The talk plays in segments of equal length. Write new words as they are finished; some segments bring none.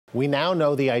We now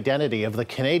know the identity of the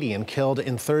Canadian killed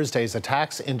in Thursday's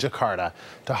attacks in Jakarta.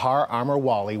 Tahar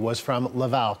Amer-Ouali was from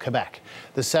Laval, Quebec.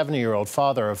 The 70-year-old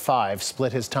father of 5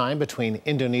 split his time between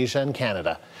Indonesia and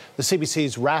Canada. The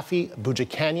CBC's Rafi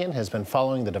Boudjikanian has been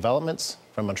following the developments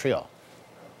from Montreal.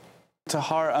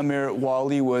 Tahar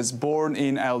Amer-Ouali was born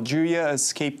in Algeria,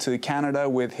 escaped to Canada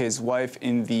with his wife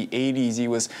in the 80s. He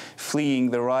was fleeing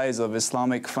the rise of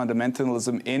Islamic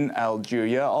fundamentalism in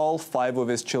Algeria. All 5 of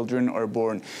his children are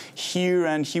born here,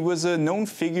 and he was a known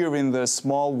figure in the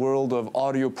small world of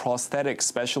audio prosthetic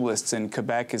specialists in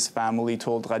Quebec. His family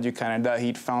told Radio-Canada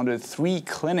he'd founded 3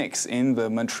 clinics in the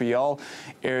Montreal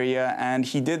area, and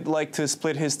he did like to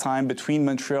split his time between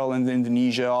Montreal and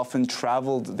Indonesia, often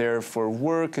traveled there for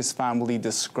work. His family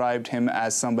described him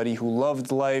as somebody who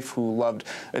loved life, who loved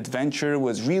adventure,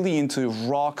 was really into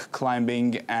rock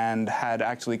climbing, and had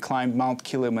actually climbed Mount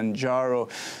Kilimanjaro.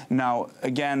 Now,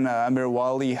 again,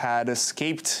 Amer-Ouali had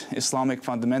escaped Islamic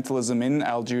fundamentalism in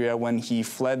Algeria when he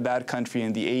fled that country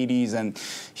in the 80s, and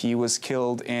he was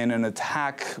killed in an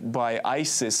attack by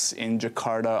ISIS in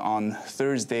Jakarta on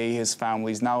Thursday. His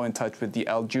family is now in touch with the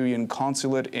Algerian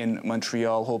consulate in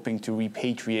Montreal, hoping to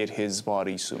repatriate his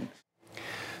body soon.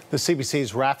 The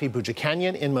CBC's Rafi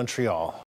Boudjikanian in Montreal.